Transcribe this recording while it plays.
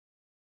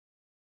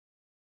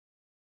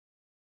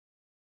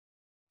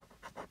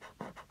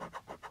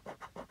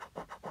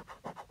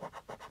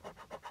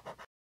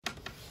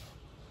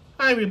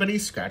Hi everybody,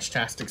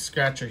 Scratchtastic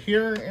Scratcher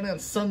here, and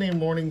it's Sunday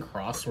morning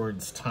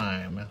Crosswords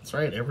time. That's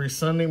right, every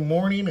Sunday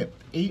morning at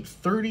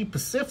 8:30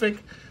 Pacific,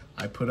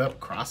 I put up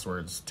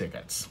Crosswords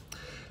tickets.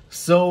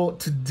 So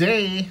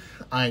today,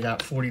 I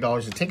got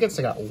 $40 of tickets.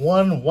 I got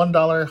one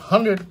 $1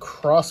 100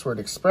 Crossword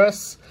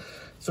Express,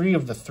 3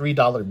 of the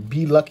 $3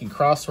 Be Lucky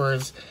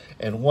Crosswords,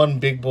 and one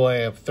big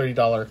boy of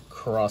 $30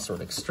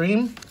 Crossword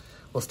Extreme.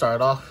 We'll start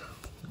off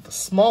with the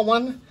small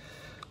one.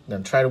 I'm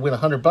gonna try to win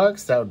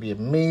 $100. That would be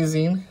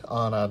amazing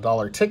on a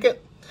 $1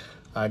 ticket.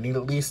 I need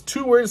at least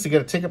 2 words to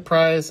get a ticket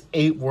prize,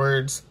 8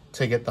 words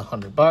to get the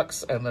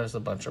 $100, and there's a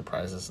bunch of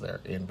prizes there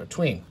in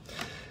between.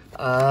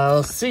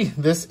 Let's see.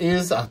 This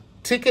is a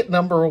ticket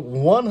number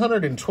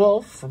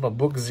 112 from a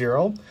book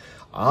 0.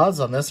 Odds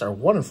on this are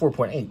 1 in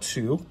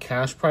 4.82.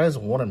 Cash prize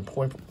 1 in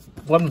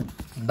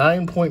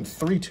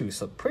 9.32.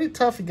 So pretty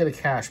tough to get a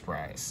cash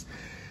prize.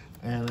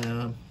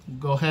 And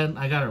go ahead.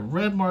 I got a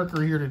red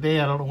marker here today.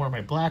 I don't know where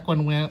my black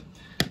one went.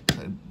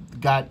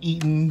 It got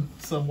eaten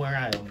somewhere.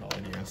 I don't know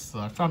idea. So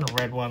I found a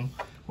red one.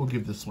 We'll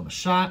give this one a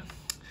shot.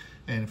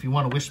 And if you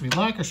want to wish me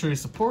luck or show your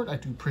support, I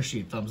do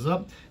appreciate thumbs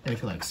up. And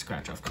if you like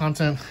scratch off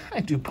content, I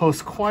do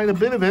post quite a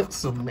bit of it.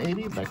 So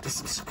maybe you'd like to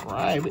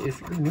subscribe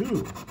if you're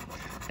new.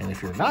 And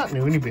if you're not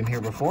new and you've been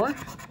here before,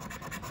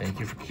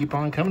 thank you for keep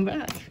on coming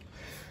back.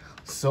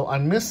 So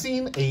I'm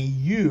missing a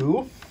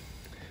U.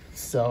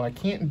 So I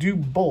can't do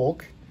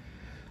bulk.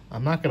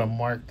 I'm not going to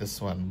mark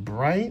this one.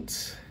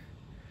 Bright.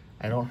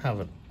 I don't have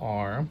an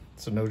R,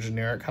 so no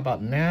generic. How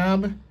about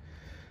nab?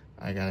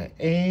 I got an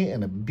A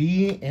and a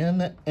B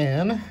and an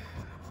N.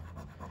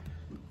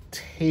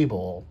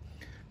 Table.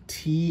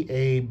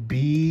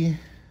 T-A-B.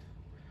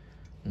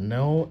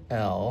 No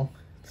L,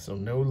 so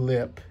no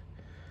lip.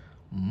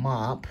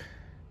 Mop.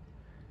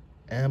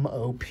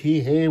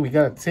 M-O-P. Hey, we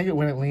got a ticket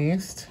win at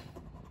least.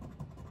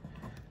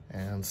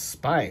 And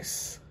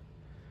spice.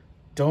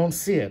 Don't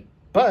see it,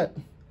 but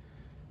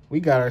we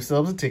got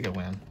ourselves a ticket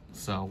win.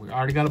 So we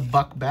already got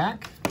 $1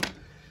 back.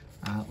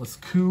 That was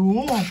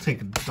cool. I'll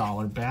take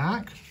 $1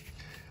 back.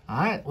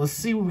 All right, let's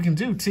see what we can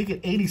do.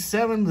 Ticket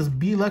 87, this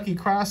Be Lucky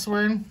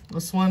crossword.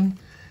 This one,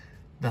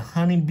 the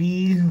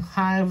honeybee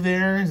hive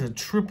there is a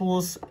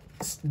triple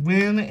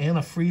win and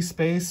a free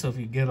space. So if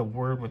you get a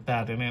word with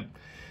that in it,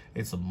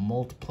 it's a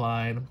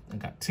multiplied. I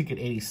got ticket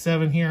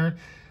 87 here.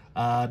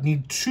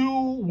 Need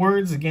 2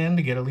 words again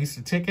to get at least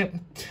a ticket.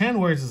 10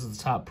 words is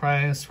the top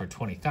prize for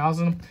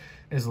 $20,000.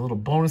 There's a little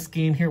bonus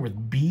game here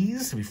with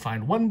bees. If we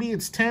find 1 bee,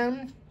 it's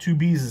 10. 2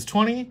 bees is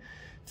 20.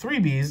 3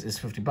 bees is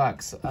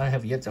 $50. I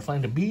have yet to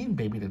find a bee.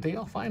 Maybe today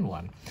I'll find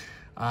one.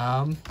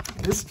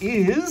 This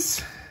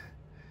is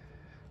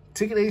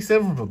ticket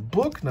 87 from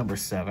book number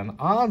 7.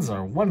 Odds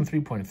are 1 in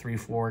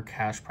 3.34.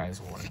 Cash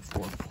prize 1 in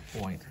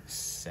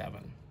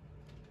 4.7.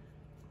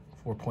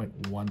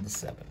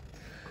 4.17.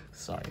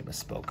 Sorry, I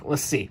misspoke.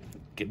 Let's see.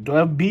 Do I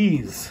have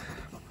bees?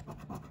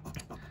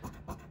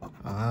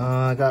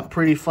 I got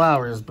pretty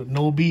flowers, but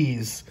no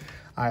bees.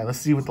 All right, let's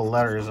see what the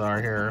letters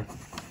are here.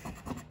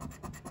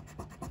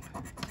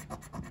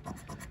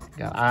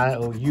 Got I,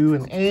 O, U,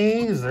 and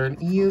A. Is there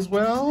an E as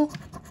well?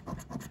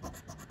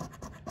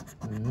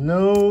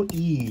 No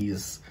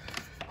E's.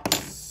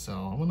 So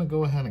I'm going to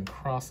go ahead and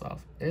cross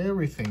off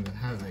everything that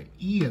has an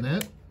E in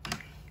it.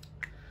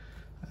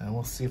 And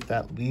we'll see if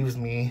that leaves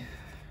me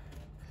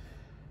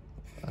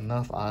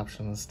enough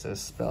options to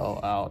spell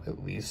out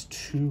at least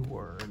 2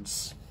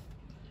 words.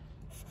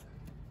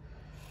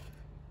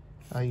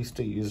 I used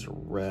to use a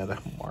red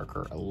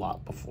marker a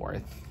lot before.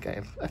 I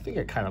think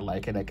I kind of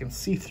like it. I can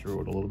see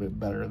through it a little bit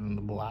better than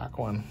the black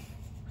one.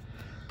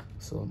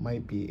 So it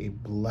might be a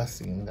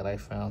blessing that I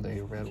found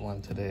a red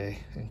one today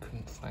and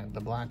couldn't find the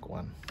black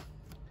one.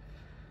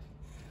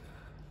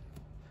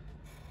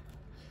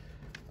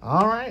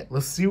 All right,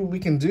 let's see what we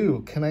can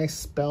do. Can I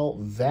spell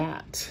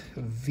that?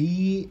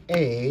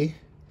 V-A,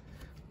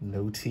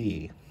 no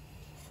T.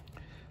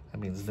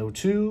 That means no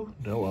 2,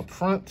 no up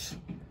front,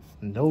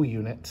 no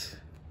unit.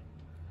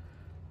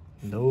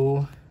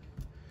 No,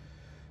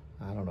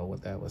 I don't know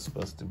what that was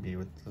supposed to be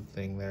with the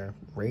thing there.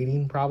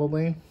 Rating,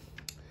 probably.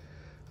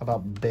 How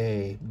about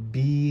bay?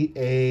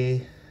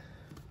 B-A.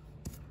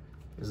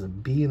 There's a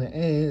B and an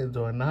A.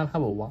 Do I not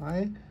have a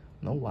Y?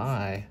 No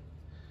Y.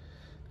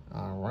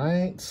 All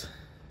right.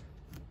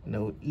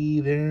 No E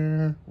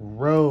there.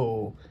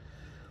 Row.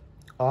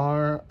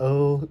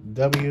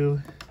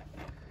 R-O-W.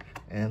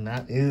 And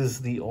that is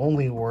the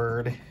only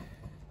word,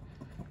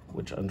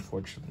 which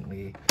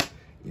unfortunately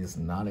is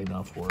not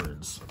enough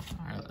words.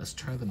 All right, let's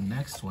try the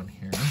next one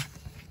here.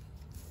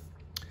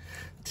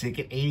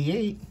 Ticket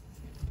 88.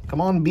 Come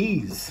on,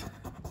 bees.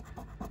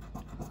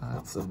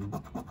 That's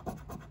some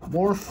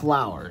more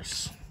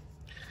flowers.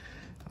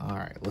 All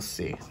right, let's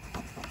see.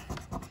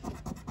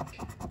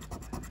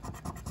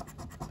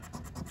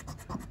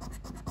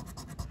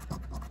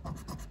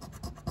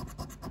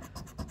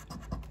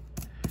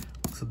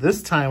 So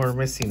this time we're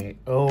missing an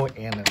O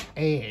and an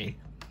A.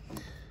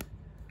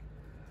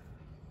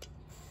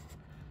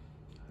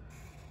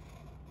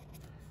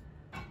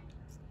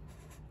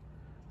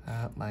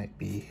 That might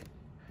be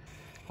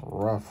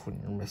rough when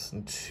you're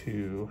missing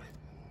 2.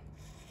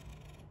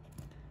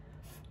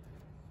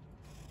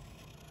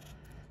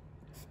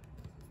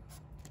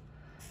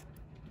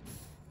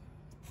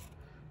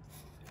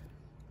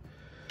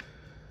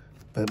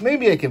 But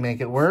maybe I can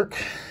make it work.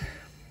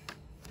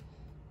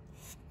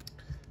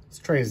 Let's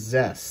try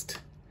zest.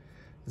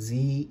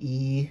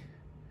 Z-E-S,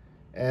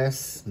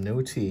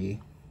 no T.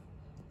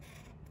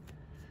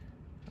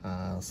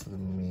 So that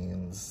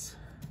means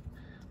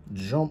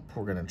jump.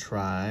 We're gonna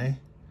try.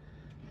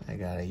 I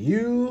got a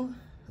U,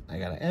 I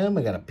got an M,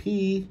 I got a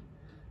P.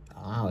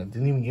 Oh, it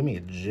didn't even give me a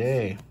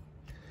J.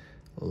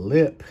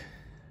 Lip.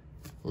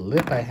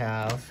 Lip I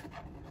have.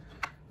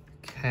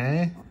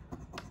 Okay.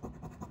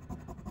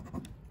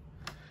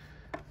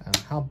 And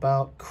how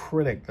about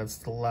critic? That's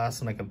the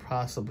last one I could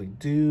possibly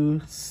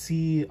do.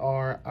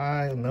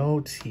 C-R-I,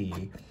 no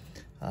T.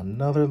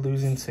 Another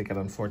losing ticket,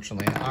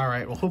 unfortunately. All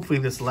right, well, hopefully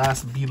this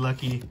last Be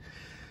Lucky,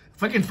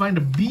 if I can find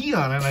a B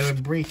on it,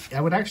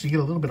 I would actually get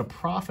a little bit of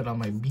profit on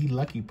my Be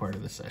Lucky part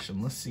of the session.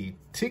 Let's see,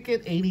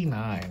 ticket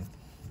 89.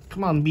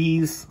 Come on,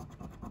 B's.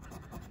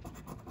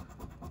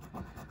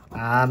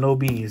 Ah, no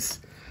B's.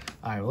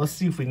 All right, well, let's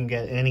see if we can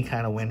get any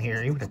kind of win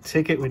here. Even a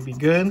ticket would be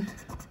good.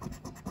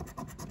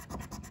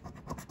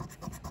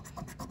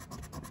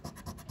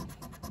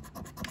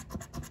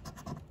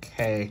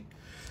 Okay,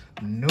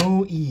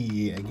 no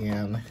E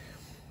again.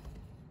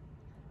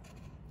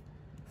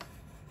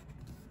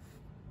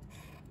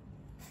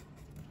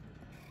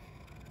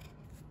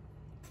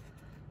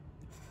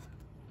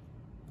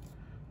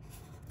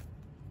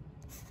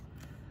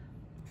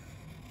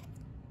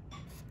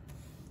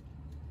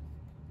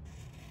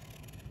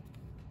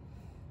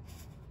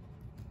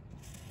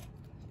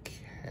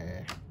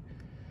 Okay,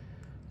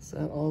 is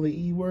that all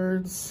the E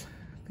words?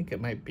 I think it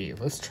might be.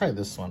 Let's try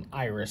this one,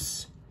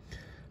 iris.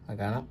 I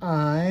got an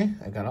I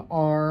got an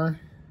R.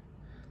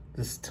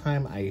 This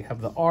time I have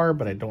the R,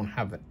 but I don't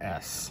have the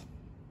S.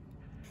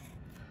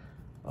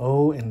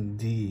 O and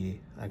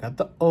D. I got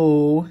the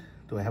O.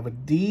 Do I have a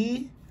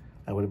D?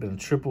 That would have been a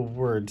triple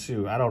word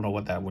too. I don't know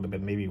what that would have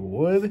been. Maybe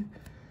would.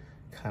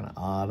 Kind of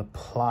odd.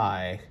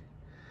 Ply.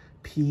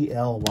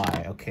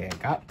 P-L-Y. Okay, I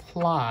got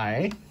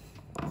ply.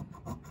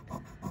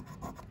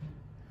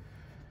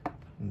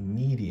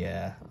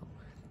 Media.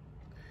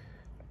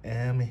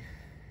 M.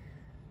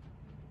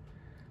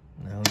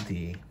 No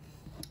D.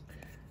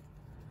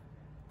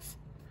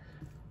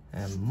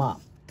 And mop.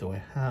 Do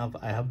I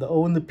have the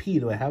O and the P.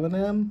 Do I have an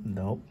M?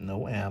 Nope,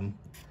 no M.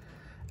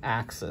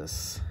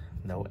 Axis.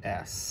 No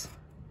S.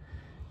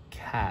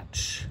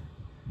 Catch.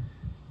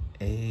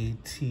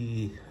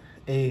 A-T-H.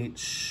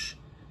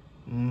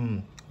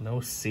 No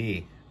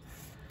C.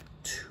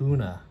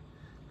 Tuna.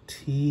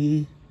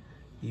 T-U-A.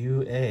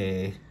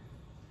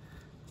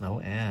 No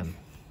N.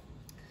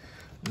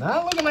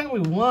 Not looking like we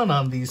won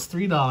on these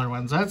 $3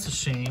 ones. That's a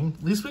shame.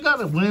 At least we got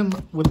a win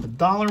with the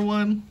 $1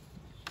 one.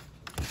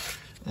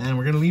 And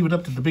we're going to leave it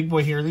up to the big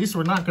boy here. At least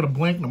we're not going to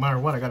blink no matter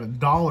what. I got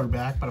 $1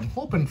 back, but I'm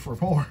hoping for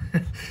more.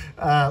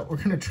 We're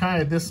going to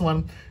try this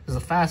one. There's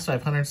a fast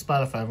 500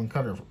 spot. If I haven't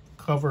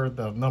cover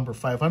the number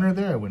 500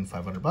 there, I win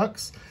 500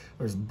 bucks.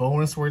 There's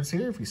bonus words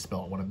here. If you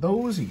spell one of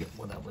those, you get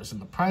whatever's in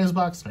the prize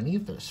box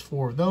underneath. There's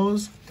 4 of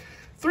those.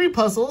 3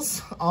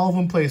 puzzles, all of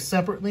them play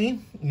separately.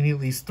 You need at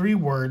least 3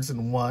 words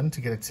in one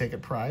to get a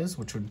ticket prize,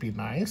 which would be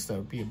nice. That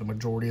would be the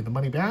majority of the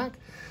money back.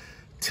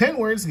 10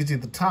 words gives you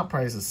the top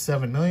prize is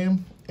 $7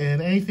 million.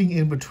 And anything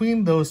in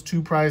between those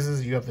 2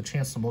 prizes, you have the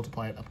chance to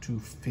multiply it up to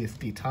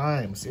 50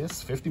 times.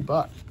 Yes, 50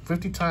 bucks.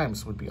 50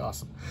 times would be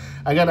awesome.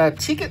 I got a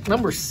ticket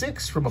number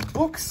 6 from a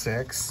book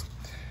 6.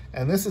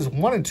 And this is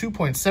 1 in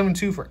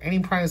 2.72 for any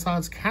prize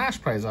odds.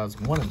 Cash prize odds,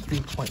 1 in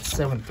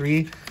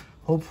 3.73.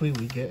 Hopefully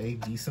we get a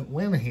decent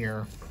win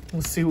here.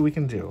 Let's see what we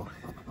can do.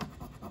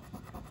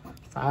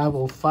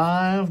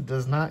 505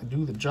 does not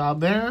do the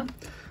job there.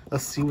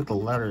 Let's see what the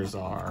letters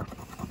are.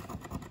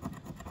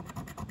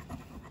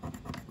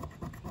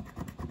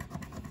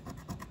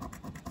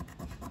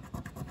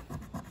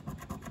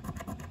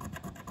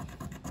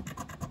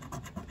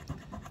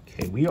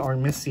 Okay, we are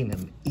missing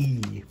an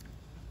E.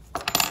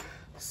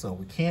 So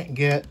we can't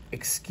get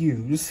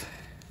excuse.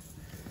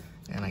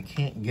 And I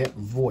can't get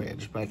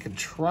voyage, but I could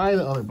try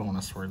the other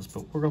bonus words,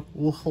 but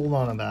we'll hold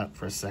on to that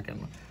for a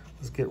second.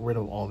 Let's get rid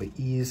of all the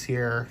E's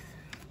here.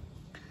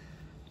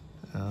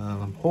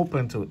 I'm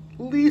hoping to at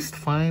least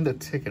find a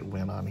ticket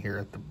win on here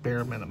at the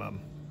bare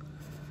minimum.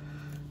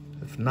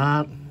 If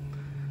not,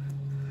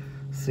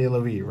 c'est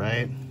la vie,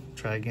 right?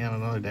 Try again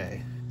another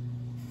day.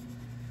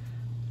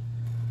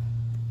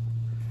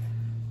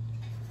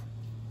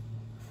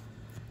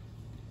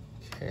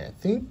 Okay, I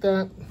think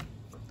that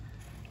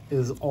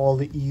is all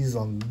the E's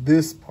on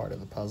this part of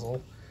the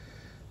puzzle.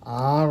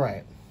 All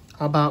right,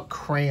 how about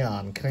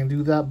crayon? Can I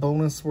do that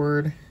bonus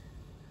word?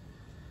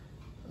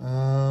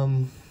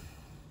 I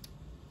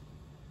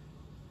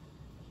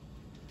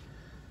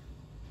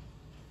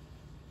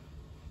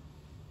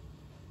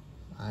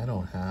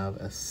don't have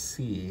a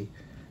C.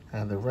 I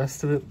have the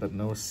rest of it, but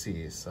no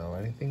C. So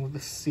anything with the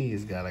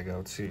C's gotta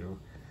go too.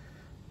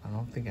 I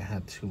don't think I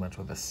had too much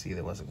with a C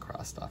that wasn't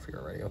crossed off here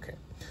already. Okay.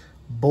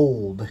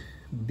 Bold.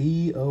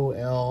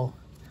 B-O-L,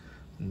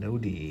 no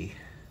D.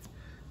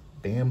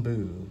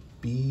 Bamboo.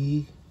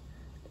 B-M-B-O.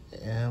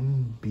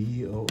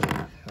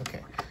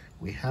 Okay.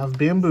 We have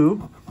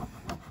bamboo.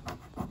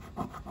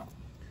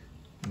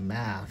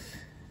 Math.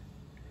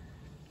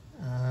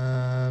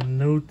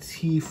 No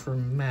T for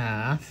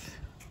math.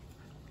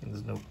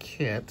 There's no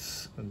kit,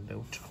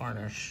 no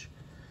tarnish.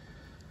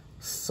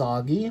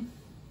 Soggy.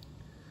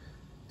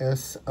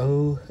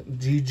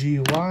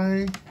 S-O-G-G-Y.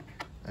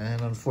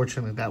 And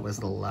unfortunately, that was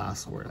the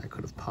last word I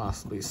could have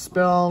possibly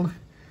spelled,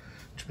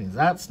 which means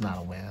that's not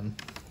a win.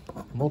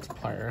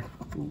 Multiplier.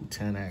 Ooh,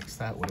 10x.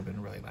 That would have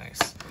been really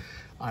nice.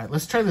 All right,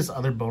 let's try this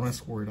other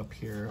bonus word up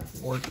here.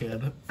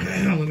 Orchid.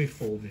 Let me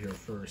fold here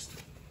first.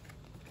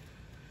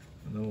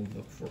 And then we'll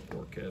look for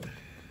orchid.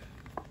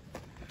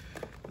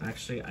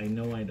 Actually, I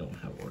know I don't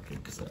have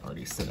orchid because I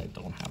already said I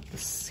don't have the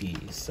C.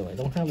 So I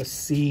don't have a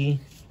C.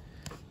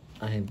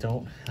 I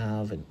don't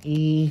have an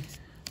E.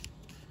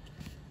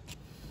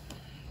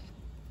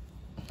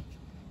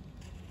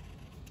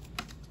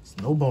 It's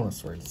no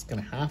bonus words. It's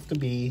going to have to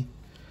be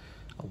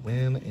a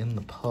win in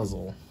the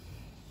puzzle.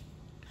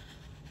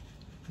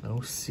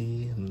 No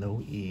C,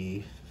 no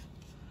E.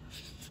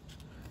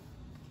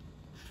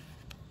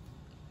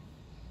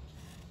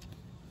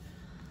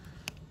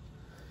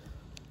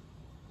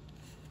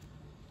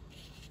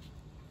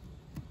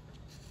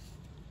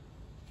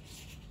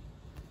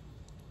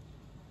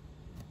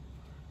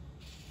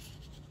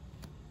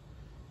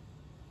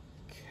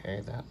 Okay,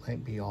 that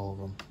might be all of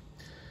them.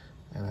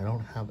 And I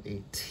don't have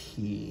a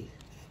T.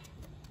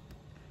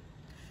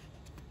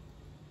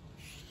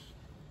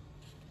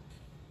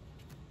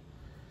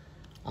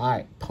 All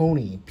right,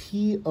 pony.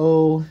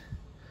 P-O-Y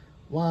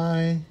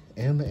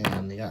and the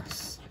N.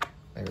 Yes,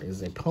 there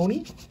is a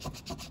pony.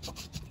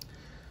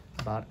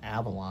 About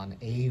Avalon.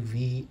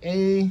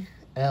 A-V-A-L-O-N.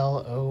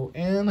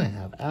 I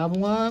have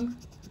Avalon.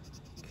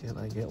 Can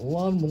I get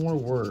one more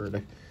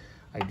word?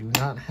 I do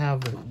not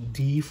have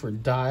D for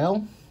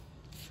dial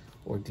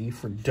or D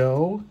for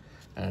dough.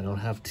 And I don't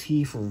have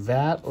T for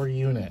vat or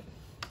unit.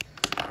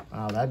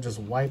 Wow, that just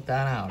wiped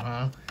that out,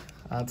 huh?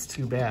 That's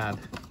too bad.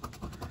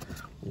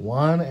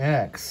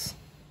 1X.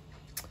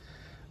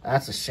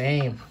 That's a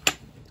shame.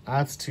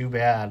 That's too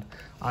bad.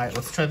 All right,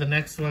 let's try the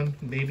next one.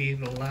 Maybe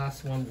the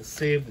last one will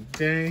save the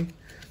day.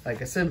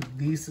 Like I said, at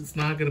least it's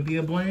not going to be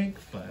a blank,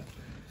 but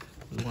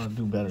we want to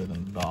do better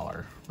than the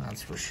dollar.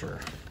 That's for sure.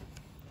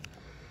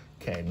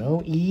 Okay,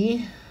 no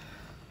E.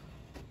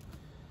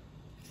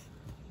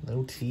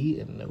 No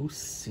T and no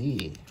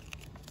C.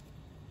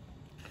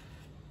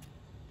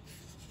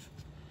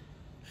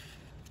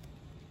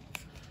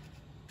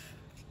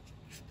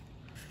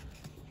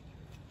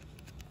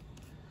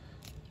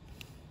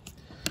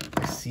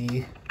 I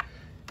see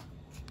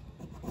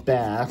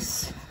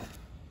bass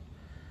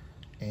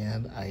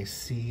and I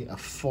see a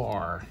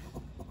far.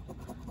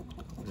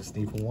 I just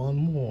need one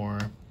more.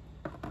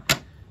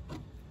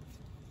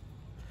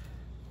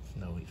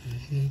 No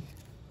E,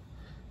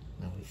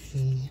 no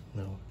E,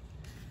 no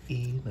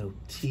E, no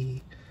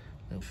T,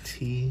 no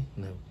T,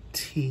 no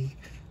T,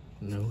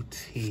 no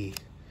T.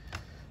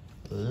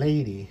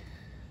 Lady.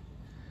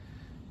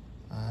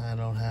 I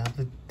don't have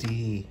the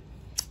D.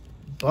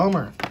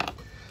 Bummer.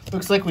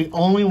 Looks like we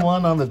only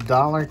won on the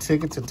dollar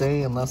ticket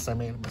today unless I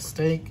made a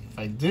mistake. If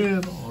I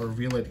did, I'll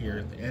reveal it here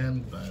at the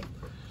end, but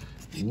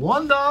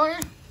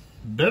 $1,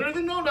 better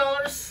than no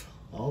dollars.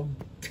 I'll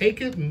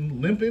take it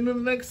and limp into the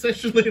next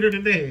session later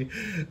today.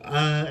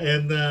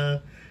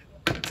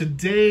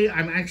 Today,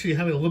 I'm actually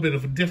having a little bit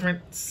of a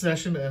different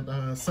session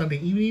at Sunday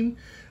evening.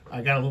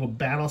 I got a little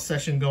battle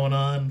session going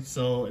on,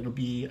 so it'll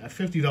be a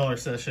 $50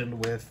 session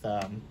with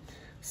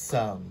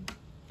some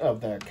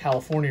of the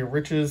California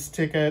Riches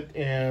ticket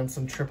and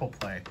some triple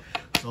play.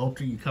 So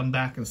hopefully you come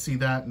back and see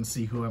that and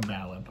see who I'm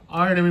battling.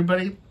 All right,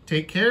 everybody,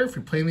 take care. If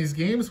you're playing these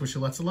games, wish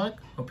you lots of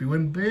luck. Hope you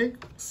win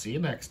big. See you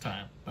next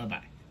time.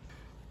 Bye-bye.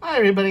 Hi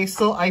everybody,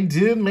 so I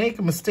did make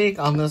a mistake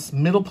on this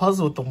middle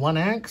puzzle with the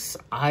 1X.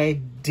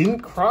 I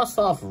didn't cross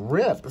off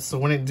RIP, so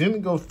when it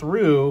didn't go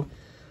through,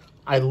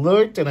 I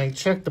looked and I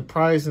checked the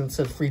prize and it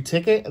said free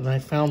ticket, and I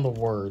found the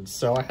words.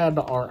 So I had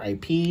the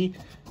RIP.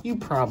 You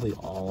probably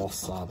all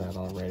saw that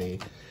already.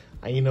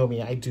 You know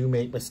me, I do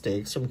make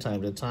mistakes from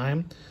time to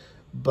time.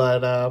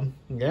 But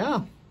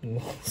yeah,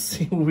 we'll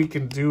see what we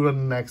can do in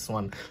the next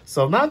one.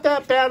 So not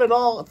that bad at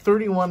all.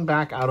 31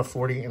 back out of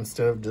 40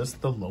 instead of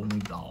just the lonely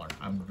dollar.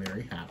 I'm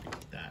very happy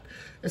with that.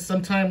 And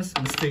sometimes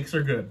mistakes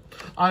are good.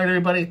 All right,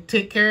 everybody,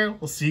 take care.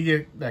 We'll see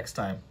you next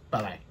time.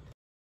 Bye-bye.